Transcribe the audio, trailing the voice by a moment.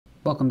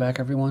Welcome back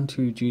everyone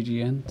to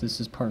GGN. This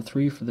is part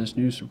 3 for this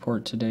news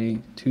report today,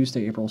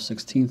 Tuesday, April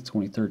 16th,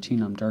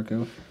 2013. I'm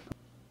Darko.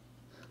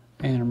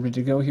 And I'm ready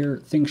to go here.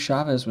 Think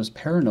Chavez was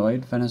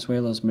paranoid.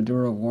 Venezuela's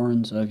Maduro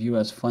warns of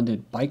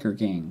U.S.-funded biker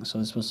gang. So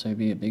this is supposed to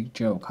be a big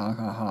joke. Ha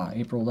ha ha.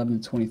 April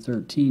 11th,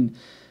 2013.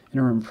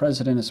 Interim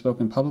president has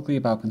spoken publicly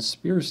about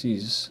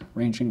conspiracies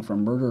ranging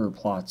from murder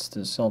plots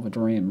to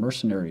Salvadorian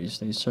mercenaries.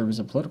 They serve as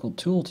a political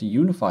tool to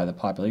unify the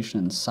population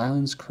and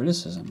silence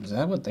criticism. Is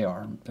that what they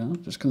are?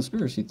 Just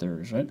conspiracy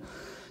theories, right?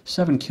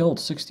 7 killed,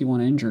 61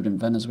 injured in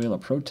Venezuela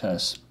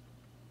protests.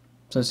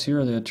 It says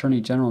here the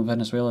Attorney General of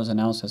Venezuela has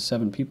announced that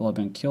 7 people have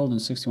been killed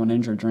and 61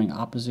 injured during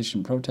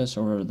opposition protests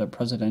over the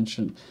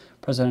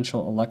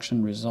presidential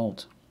election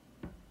result.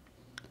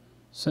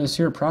 Says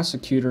here,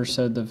 prosecutor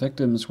said the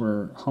victims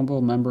were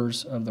humble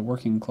members of the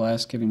working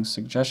class, giving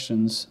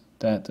suggestions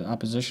that the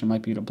opposition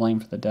might be to blame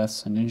for the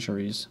deaths and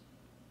injuries.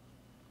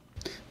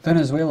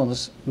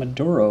 Venezuela's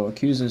Maduro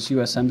accuses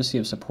U.S. Embassy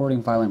of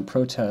supporting violent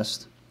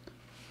protest.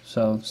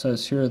 So it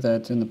says here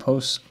that in the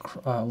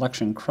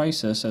post-election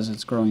crisis, as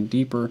it's growing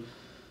deeper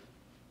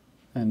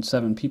and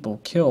 7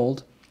 people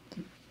killed,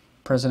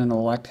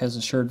 President-elect has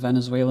assured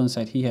Venezuelans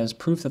that he has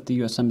proof that the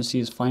U.S. Embassy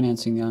is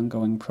financing the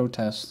ongoing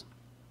protests.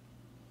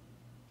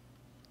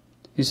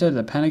 He said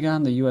the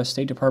Pentagon, the U.S.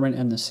 State Department,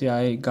 and the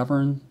CIA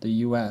govern the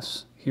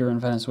U.S. Here in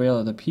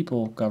Venezuela, the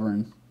people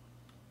govern.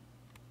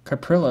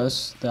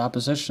 Capriles, the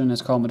opposition,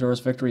 has called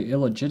Maduro's victory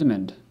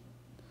illegitimate.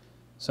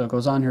 So it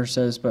goes on here,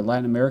 says, but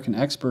Latin American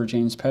expert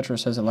James Petra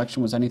says the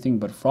election was anything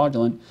but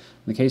fraudulent. In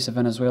the case of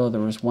Venezuela, there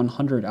was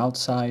 100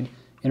 outside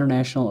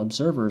international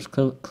observers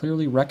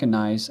clearly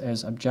recognized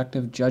as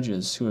objective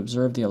judges who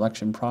observed the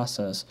election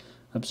process,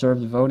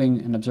 observed the voting,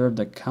 and observed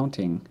the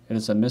counting. It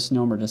is a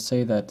misnomer to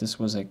say that this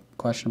was a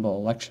questionable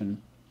election.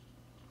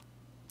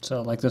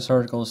 So, like this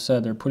article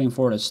said, they're putting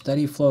forward a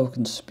steady flow of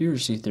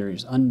conspiracy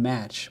theories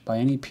unmatched by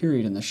any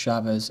period in the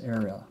Chavez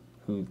era,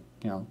 who,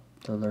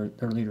 their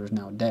leader is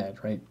now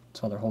dead, right?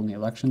 That's why they're holding the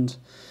elections.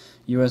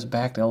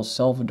 U.S.-backed El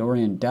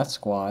Salvadorian death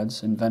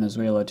squads in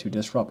Venezuela to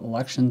disrupt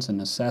elections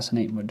and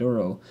assassinate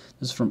Maduro.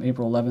 This is from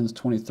April 11th,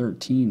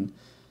 2013.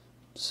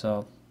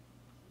 So,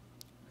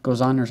 goes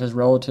on here, says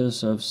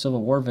relatives of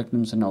civil war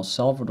victims in El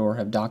Salvador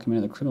have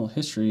documented the criminal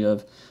history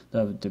of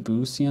the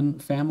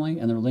Destabilizing family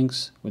and their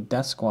links with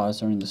death squads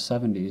during the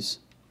 70s.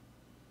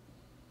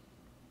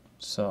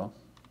 So,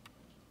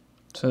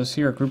 it says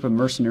here a group of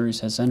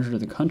mercenaries has entered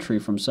the country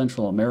from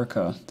Central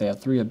America. They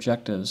have 3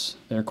 objectives.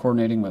 They are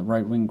coordinating with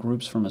right-wing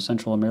groups from a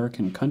Central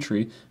American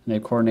country, and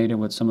they've coordinated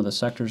with some of the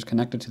sectors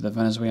connected to the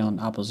Venezuelan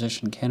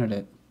opposition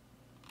candidate.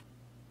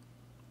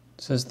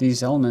 It says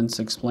these elements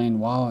explain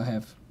why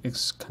have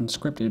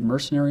conscripted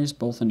mercenaries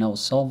both in El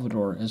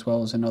Salvador as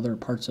well as in other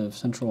parts of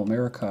Central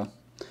America.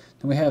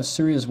 Then we have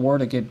Syria's war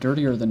to get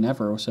dirtier than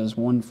ever, says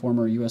one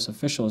former U.S.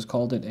 official has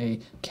called it a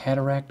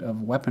cataract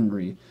of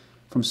weaponry.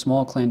 From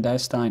small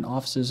clandestine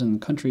offices in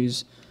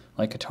countries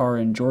like Qatar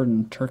and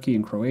Jordan, Turkey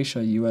and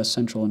Croatia, U.S.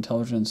 Central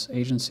Intelligence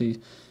Agency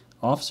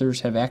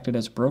officers have acted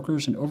as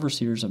brokers and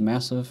overseers of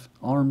massive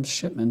arms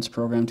shipments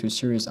programmed to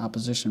Syria's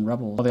opposition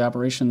rebels. While the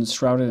operation is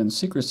shrouded in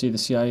secrecy, the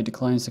CIA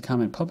declines to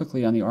comment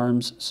publicly on the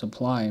arms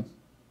supply.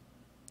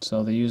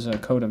 So they use a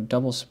code of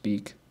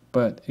doublespeak,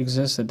 but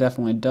exists, it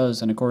definitely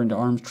does, and according to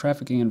arms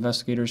trafficking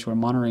investigators who are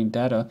monitoring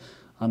data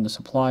on the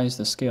supplies,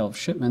 the scale of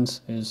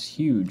shipments is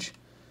huge.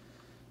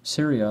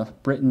 Syria,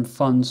 Britain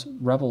funds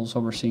rebels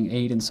overseeing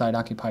aid inside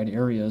occupied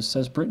areas,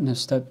 says Britain has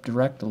stepped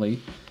directly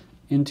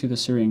into the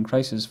Syrian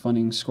crisis,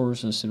 funding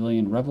scores of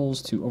civilian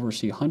rebels to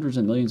oversee hundreds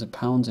of millions of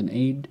pounds in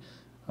aid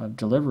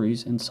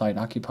deliveries inside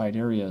occupied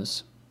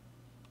areas.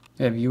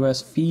 They have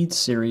U.S. feeds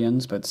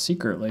Syrians, but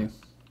secretly.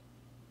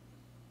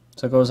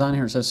 So it goes on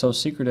here, it says, so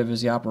secretive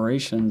is the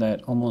operation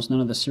that almost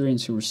none of the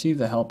Syrians who receive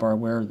the help are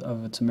aware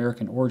of its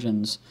American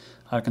origins.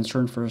 Out of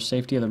concern for the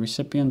safety of the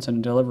recipients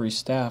and delivery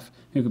staff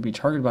who could be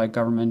targeted by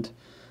government,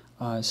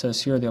 it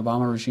says here the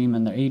Obama regime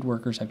and the aid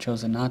workers have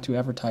chosen not to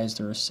advertise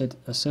their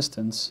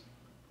assistance.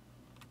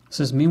 It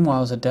says,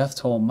 meanwhile, as the death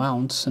toll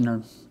mounts, and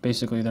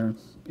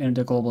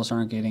the globalists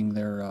aren't getting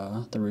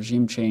their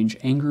regime change,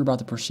 anger about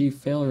the perceived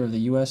failure of the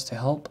U.S. to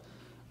help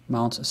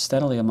mounts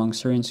steadily among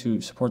Syrians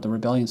who support the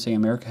rebellion, saying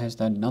America has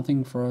done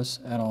nothing for us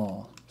at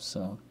all.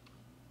 So,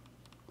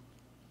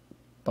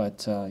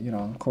 but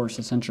of course,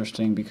 it's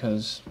interesting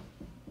because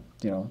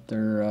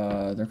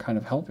they're kind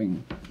of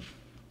helping.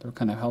 They're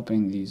kind of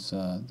helping these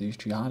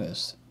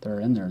jihadists that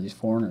are in there, these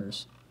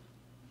foreigners.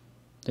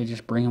 They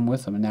just bring them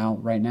with them, and now,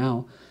 right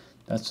now,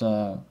 that's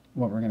what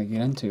we're going to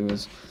get into.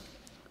 Is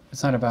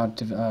it's not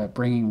about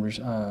bringing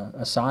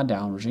Assad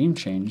down, regime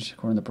change,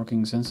 according to the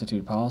Brookings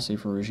Institute policy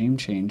for regime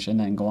change, and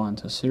then go on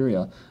to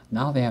Syria.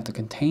 Now they have to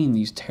contain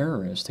these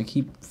terrorists, to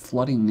keep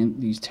flooding in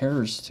these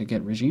terrorists to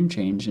get regime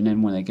change, and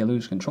then when they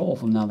lose control of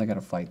them, now they got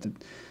to fight to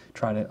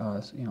try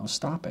to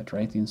stop it,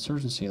 right? The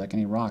insurgency, like in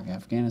Iraq,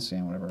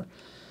 Afghanistan, whatever.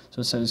 So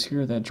it says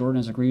here that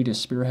Jordan has agreed to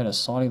spearhead a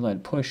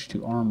Saudi-led push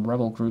to arm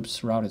rebel groups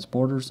throughout its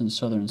borders in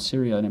southern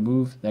Syria in a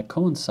move that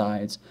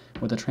coincides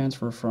with the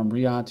transfer from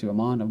Riyadh to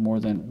Amman of more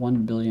than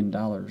 $1 billion.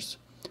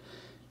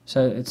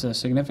 So it's a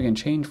significant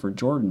change for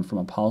Jordan from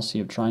a policy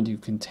of trying to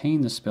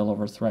contain the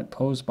spillover threat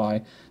posed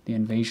by the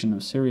invasion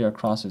of Syria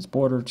across its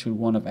border to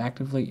one of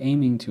actively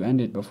aiming to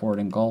end it before it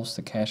engulfs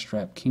the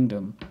cash-strapped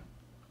kingdom.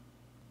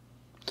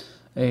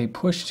 A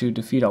push to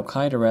defeat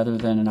al-Qaeda rather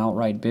than an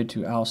outright bid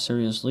to oust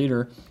Syria's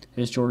leader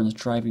is Jordan's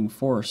driving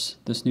force.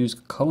 This news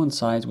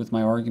coincides with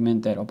my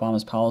argument that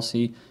Obama's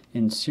policy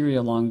in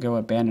Syria long ago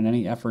abandoned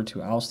any effort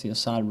to oust the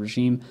Assad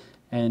regime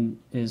and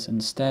is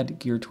instead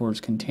geared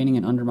towards containing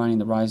and undermining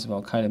the rise of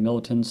al-Qaeda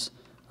militants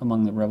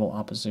among the rebel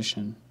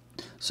opposition.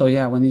 So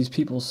yeah, when these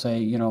people say,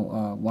 you know,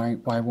 why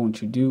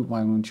won't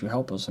you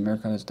help us?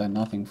 America has done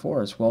nothing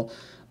for us. Well,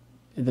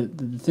 the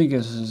thing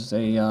is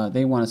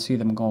they want to see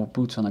them go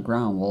boots on the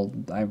ground. Well,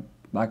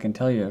 I can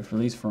tell you, at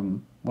least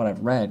from what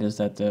I've read, is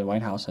that the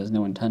White House has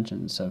no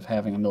intentions of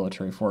having a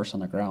military force on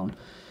the ground.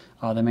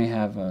 They may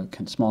have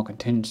small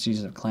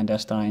contingencies of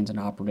clandestines and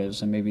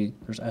operatives, and maybe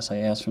there's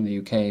SIS from the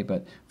UK,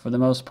 but for the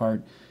most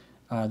part,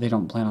 they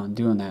don't plan on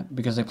doing that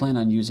because they plan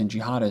on using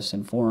jihadists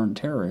and foreign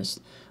terrorists,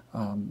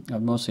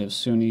 mostly of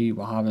Sunni,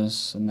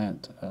 Wahhabis, and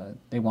that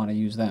they want to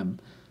use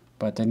them.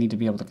 But they need to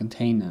be able to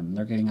contain them.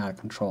 They're getting out of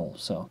control.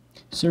 So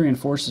Syrian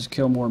forces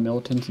kill more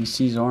militants and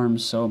seize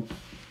arms. So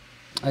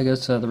I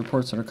guess the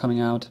reports that are coming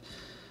out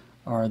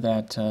are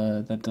that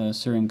the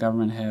Syrian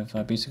government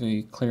have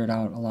basically cleared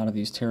out a lot of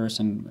these terrorists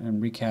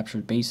and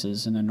recaptured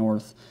bases in the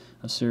north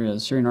of Syria.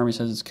 The Syrian army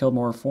says it's killed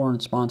more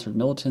foreign-sponsored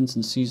militants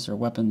and seized their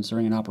weapons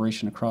during an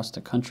operation across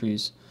the country.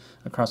 It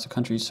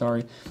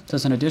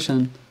says in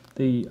addition,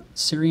 the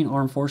Syrian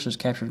armed forces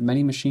captured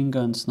many machine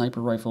guns,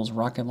 sniper rifles,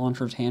 rocket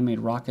launchers, handmade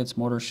rockets,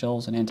 mortar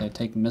shells, and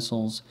anti-tank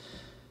missiles.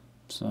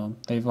 So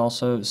they've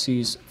also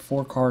seized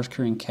 4 cars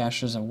carrying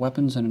caches of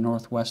weapons in the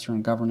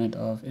northwestern governorate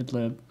of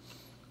Idlib.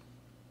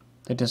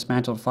 They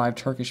dismantled 5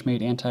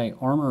 Turkish-made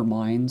anti-armor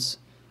mines,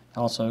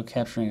 also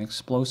capturing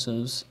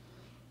explosives.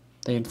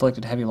 They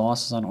inflicted heavy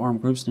losses on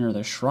armed groups near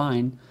the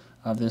shrine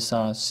of this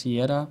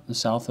Syeda,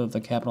 south of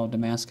the capital of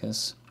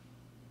Damascus.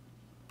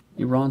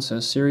 Iran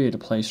says Syria to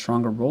play a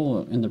stronger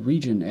role in the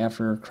region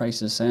after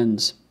crisis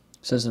ends.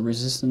 It says the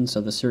resistance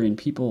of the Syrian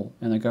people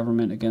and the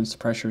government against the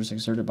pressures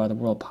exerted by the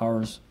world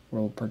powers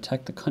will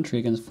protect the country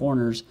against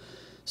foreigners. It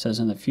says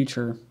in the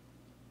future,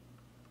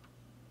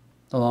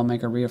 the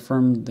lawmaker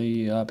reaffirmed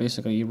the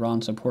basically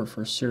Iran's support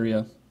for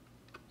Syria.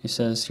 He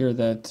says here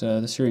that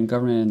the Syrian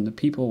government and the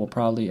people will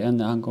probably end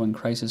the ongoing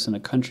crisis in the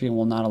country and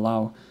will not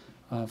allow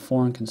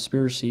foreign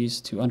conspiracies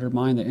to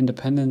undermine the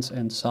independence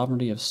and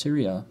sovereignty of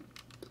Syria.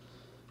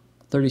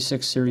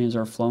 36 Syrians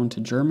are flown to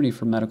Germany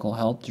for medical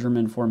help. The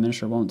German foreign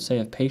minister won't say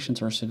if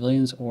patients are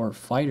civilians or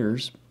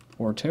fighters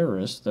or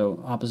terrorists,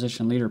 though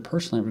opposition leader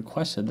personally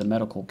requested the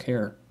medical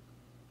care.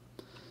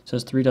 It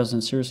says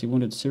 36 seriously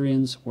wounded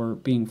Syrians were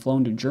being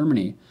flown to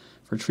Germany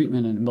for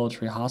treatment in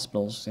military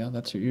hospitals. Yeah,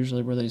 that's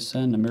usually where they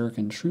send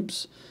American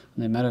troops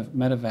when they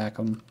medevac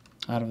them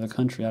out of the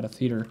country, out of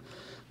theater.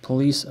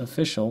 Police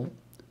official,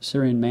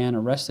 Syrian man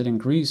arrested in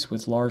Greece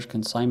with large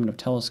consignment of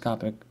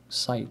telescopic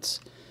sights.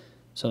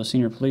 So a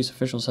senior police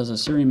official says a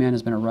Syrian man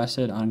has been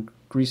arrested on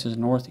Greece's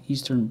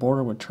northeastern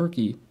border with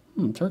Turkey.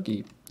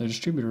 Turkey, the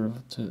distributor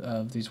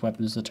of these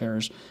weapons to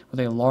terrorists, with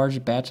a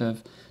large batch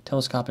of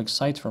telescopic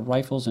sights for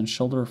rifles and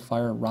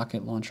shoulder-fire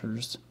rocket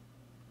launchers.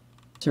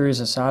 Syria's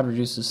Assad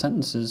reduces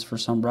sentences for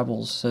some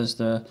rebels, says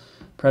the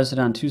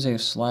president on Tuesday,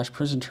 slashed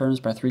prison terms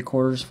by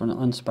 3/4 for an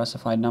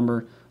unspecified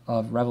number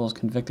of rebels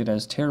convicted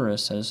as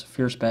terrorists as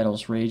fierce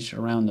battles raged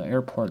around the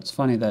airport. It's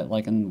funny that,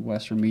 like in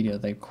Western media,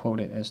 they quote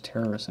it as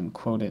terrorists and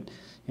quote it,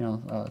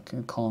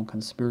 call them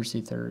conspiracy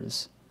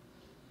theorists.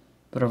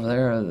 But over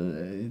there,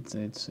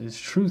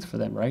 it's truth for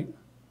them, right?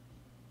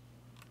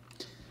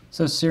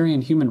 So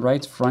Syrian Human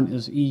Rights Front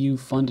is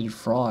EU-funded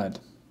fraud.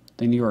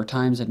 The New York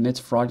Times admits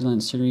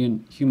fraudulent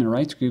Syrian human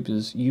rights group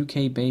is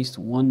UK-based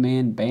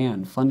one-man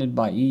band funded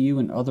by EU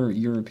and other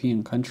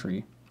European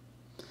country.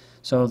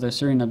 So the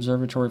Syrian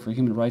Observatory for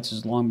Human Rights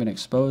has long been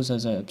exposed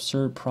as an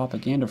absurd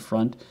propaganda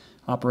front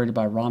operated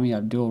by Rami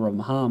Abdul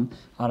Rahman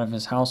out of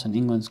his house in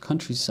England's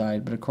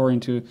countryside. But according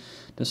to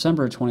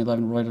December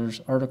 2011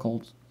 Reuters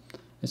article,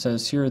 it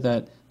says here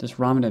that this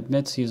Rahman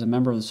admits he is a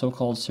member of the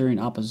so-called Syrian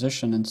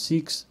opposition and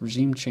seeks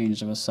regime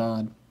change of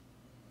Assad.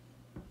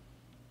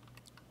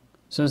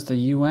 It says the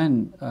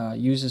UN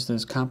uses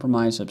this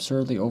compromised,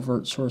 absurdly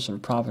overt source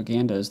of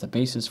propaganda as the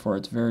basis for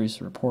its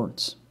various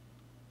reports.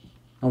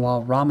 And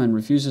while Rahman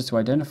refuses to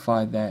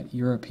identify that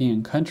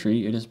European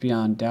country, it is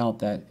beyond doubt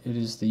that it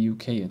is the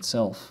UK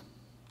itself.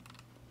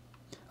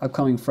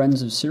 Upcoming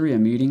Friends of Syria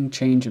meeting,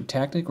 change of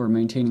tactic or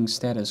maintaining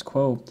status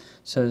quo,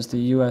 says the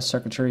U.S.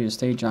 Secretary of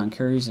State John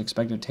Kerry is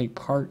expected to take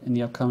part in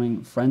the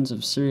upcoming Friends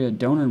of Syria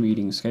donor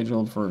meeting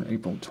scheduled for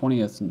April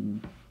 20th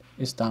in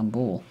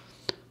Istanbul.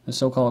 The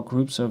so-called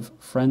groups of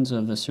Friends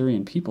of the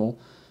Syrian People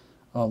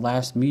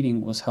last meeting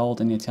was held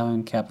in the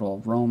Italian capital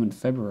of Rome in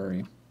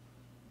February.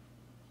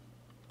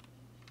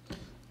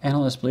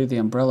 Analysts believe the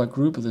umbrella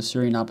group of the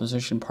Syrian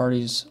opposition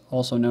parties,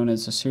 also known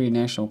as the Syrian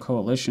National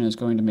Coalition, is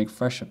going to make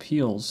fresh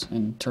appeals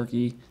in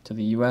Turkey to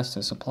the U.S.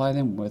 to supply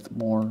them with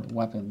more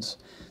weapons.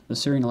 The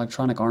Syrian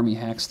Electronic Army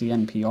hacks the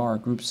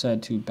NPR, group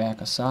said to back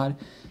Assad.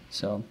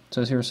 So it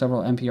says here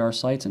several NPR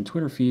sites and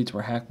Twitter feeds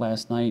were hacked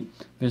last night.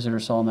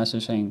 Visitors saw a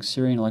message saying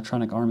Syrian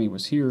Electronic Army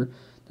was here.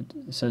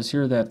 It says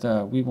here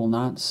that we will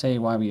not say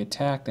why we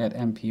attacked at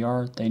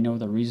NPR. They know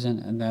the reason,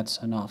 and that's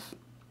enough.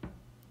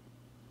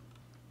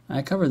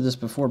 I covered this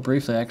before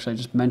briefly. Actually, I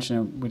just mentioned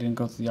it. We didn't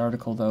go through the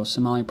article, though.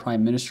 Somali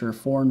Prime Minister,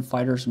 foreign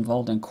fighters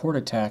involved in court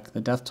attack.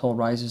 The death toll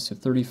rises to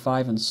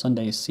 35 in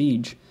Sunday's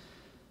siege.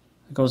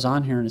 It goes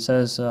on here and it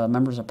says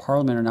members of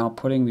parliament are now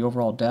putting the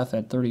overall death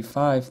at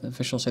 35. The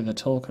officials say the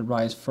toll could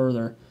rise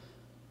further.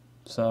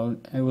 So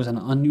it was an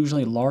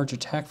unusually large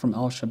attack from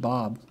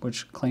al-Shabaab,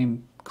 which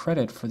claimed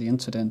credit for the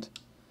incident.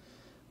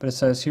 But it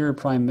says here,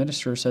 Prime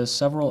Minister says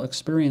several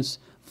experienced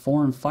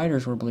foreign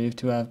fighters were believed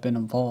to have been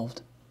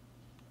involved.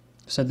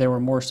 Said they were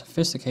more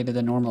sophisticated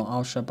than normal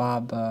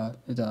al-Shabaab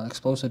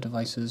explosive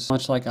devices.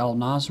 Much like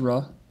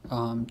al-Nusra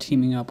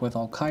teaming up with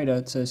al-Qaeda,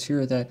 it says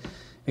here that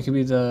it could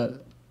be the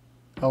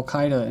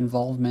al-Qaeda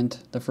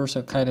involvement, the first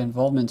al-Qaeda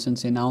involvement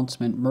since the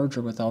announcement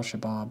merger with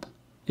al-Shabaab.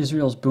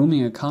 Israel's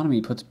booming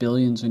economy puts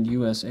billions in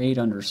U.S. aid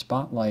under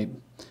spotlight.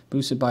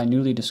 Boosted by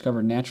newly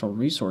discovered natural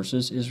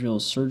resources, Israel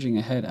is surging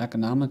ahead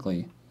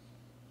economically.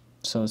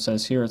 So it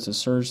says here it's a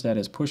surge that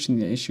is pushing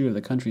the issue of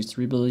the country's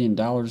 $3 billion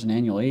in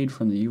annual aid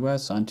from the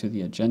U.S. onto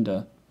the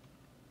agenda.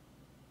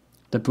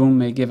 The boom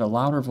may give a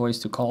louder voice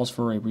to calls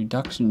for a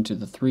reduction to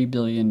the $3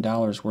 billion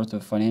worth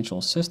of financial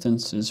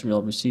assistance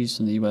Israel receives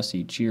from the U.S.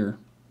 each year.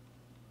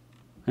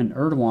 And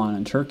Erdogan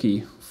and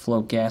Turkey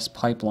float gas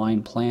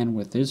pipeline plan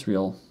with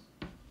Israel.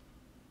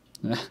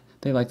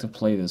 They like to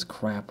play this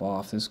crap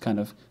off, this kind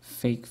of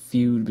fake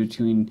feud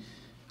between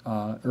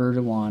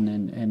Erdogan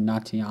and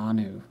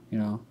Netanyahu, you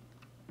know.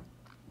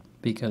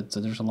 Because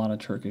there's a lot of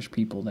Turkish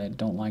people that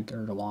don't like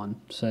Erdogan.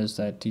 Says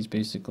that he's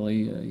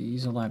basically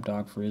he's a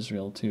lapdog for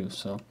Israel too.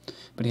 So,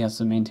 but he has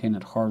to maintain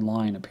that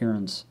hardline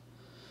appearance.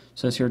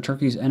 Says here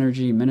Turkey's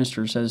energy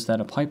minister says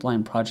that a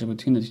pipeline project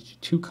between the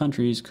two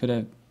countries could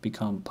have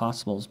become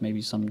possible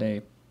maybe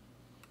someday.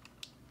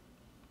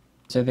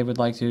 Say they would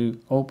like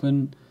to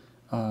open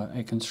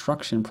a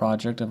construction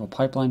project of a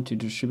pipeline to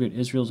distribute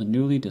Israel's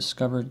newly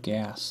discovered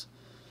gas.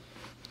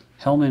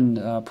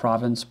 Helmand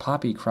province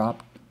poppy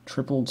crop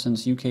tripled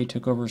since UK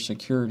took over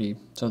security.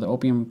 So the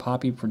opium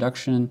poppy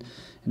production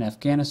in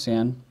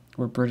Afghanistan,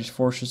 where British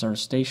forces are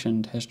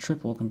stationed, has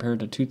tripled compared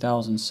to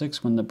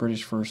 2006 when the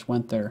British first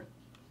went there.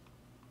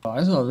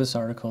 I saw this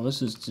article.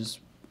 This is just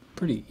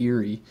pretty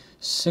eerie.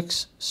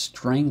 6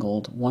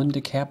 strangled, 1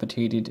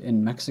 decapitated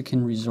in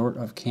Mexican resort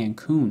of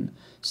Cancun.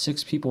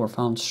 6 people were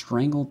found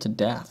strangled to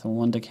death and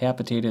 1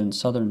 decapitated in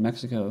southern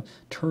Mexico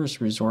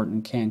tourist resort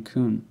in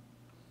Cancun.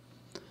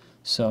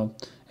 So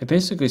it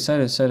basically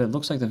said it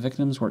looks like the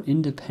victims were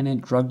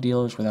independent drug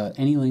dealers without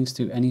any links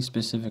to any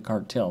specific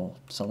cartel.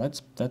 So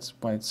that's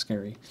why it's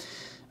scary.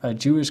 A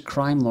Jewish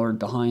crime lord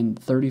behind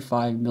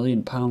 35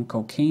 million pound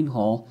cocaine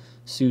haul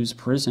sues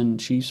prison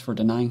chiefs for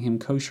denying him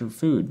kosher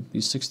food.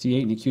 He's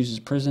 68 and accuses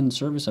prison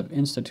service of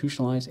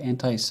institutionalized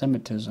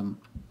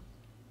anti-Semitism.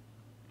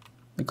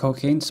 The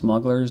cocaine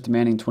smuggler is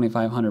demanding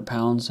 2,500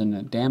 pounds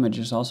in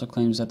damages. Also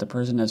claims that the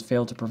prison has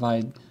failed to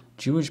provide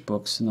Jewish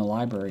books in the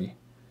library.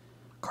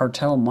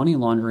 Cartel money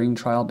laundering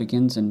trial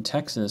begins in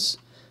Texas.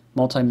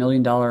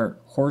 Multi-million-dollar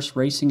horse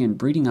racing and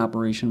breeding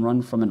operation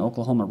run from an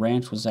Oklahoma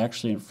ranch was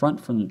actually in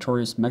front from the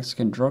notorious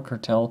Mexican drug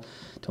cartel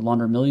to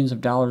launder millions of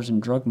dollars in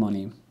drug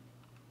money.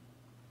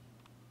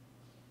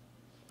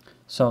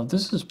 So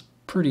this is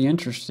pretty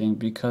interesting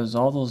because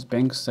all those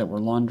banks that were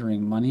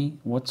laundering money,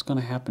 what's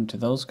going to happen to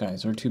those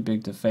guys? They're too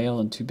big to fail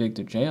and too big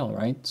to jail,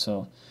 right?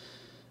 So,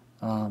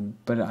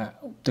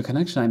 the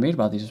connection I made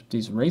about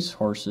these race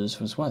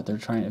horses was what if they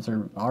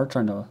are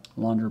trying to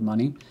launder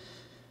money.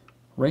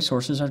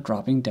 Racehorses are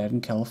dropping dead in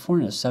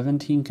California.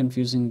 17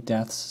 confusing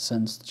deaths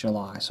since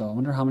July. So I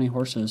wonder how many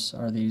horses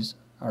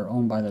are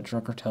owned by the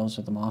drug cartels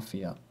or the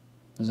mafia.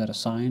 Is that a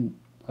sign?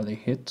 Are they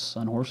hits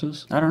on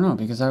horses? I don't know,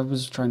 because I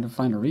was trying to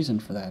find a reason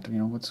for that. You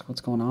know,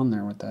 what's going on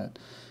there with that?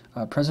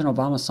 President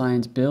Obama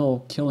signs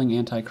bill killing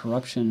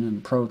anti-corruption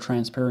and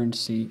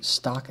pro-transparency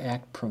Stock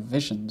Act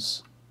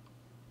provisions.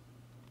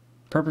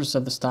 Purpose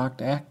of the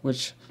Stock Act,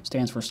 which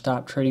stands for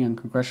Stop Trading on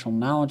Congressional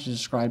Knowledge, is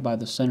described by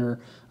the Center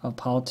of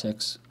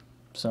Politics.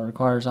 So it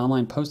requires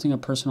online posting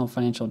of personal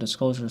financial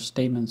disclosure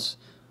statements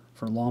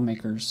for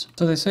lawmakers.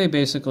 So they say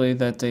basically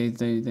that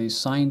they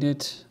signed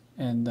it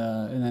and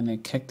then they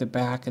kicked it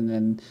back, and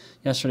then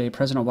yesterday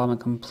President Obama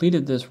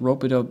completed this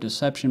rope-a-dope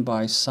deception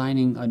by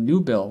signing a new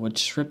bill which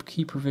stripped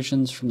key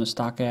provisions from the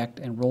Stock Act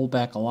and rolled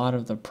back a lot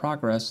of the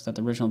progress that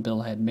the original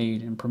bill had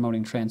made in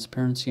promoting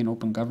transparency and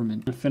open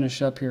government. To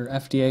finish up here,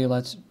 FDA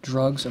lets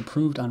drugs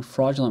approved on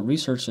fraudulent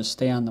research to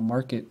stay on the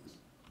market.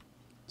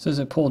 It says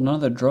it pulled none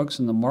of the drugs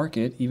in the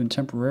market, even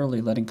temporarily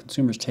letting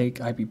consumers take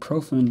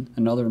ibuprofen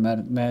and other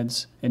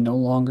meds, and no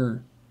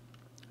longer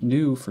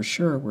knew for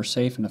sure were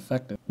safe and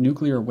effective.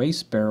 Nuclear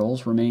waste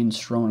barrels remain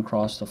strewn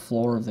across the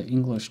floor of the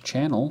English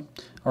Channel.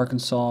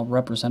 Arkansas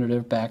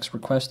representative backs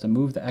request to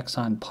move the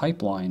Exxon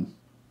pipeline.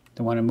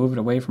 They want to move it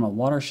away from a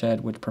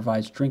watershed which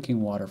provides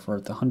drinking water for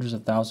the hundreds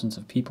of thousands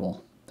of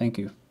people. Thank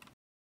you.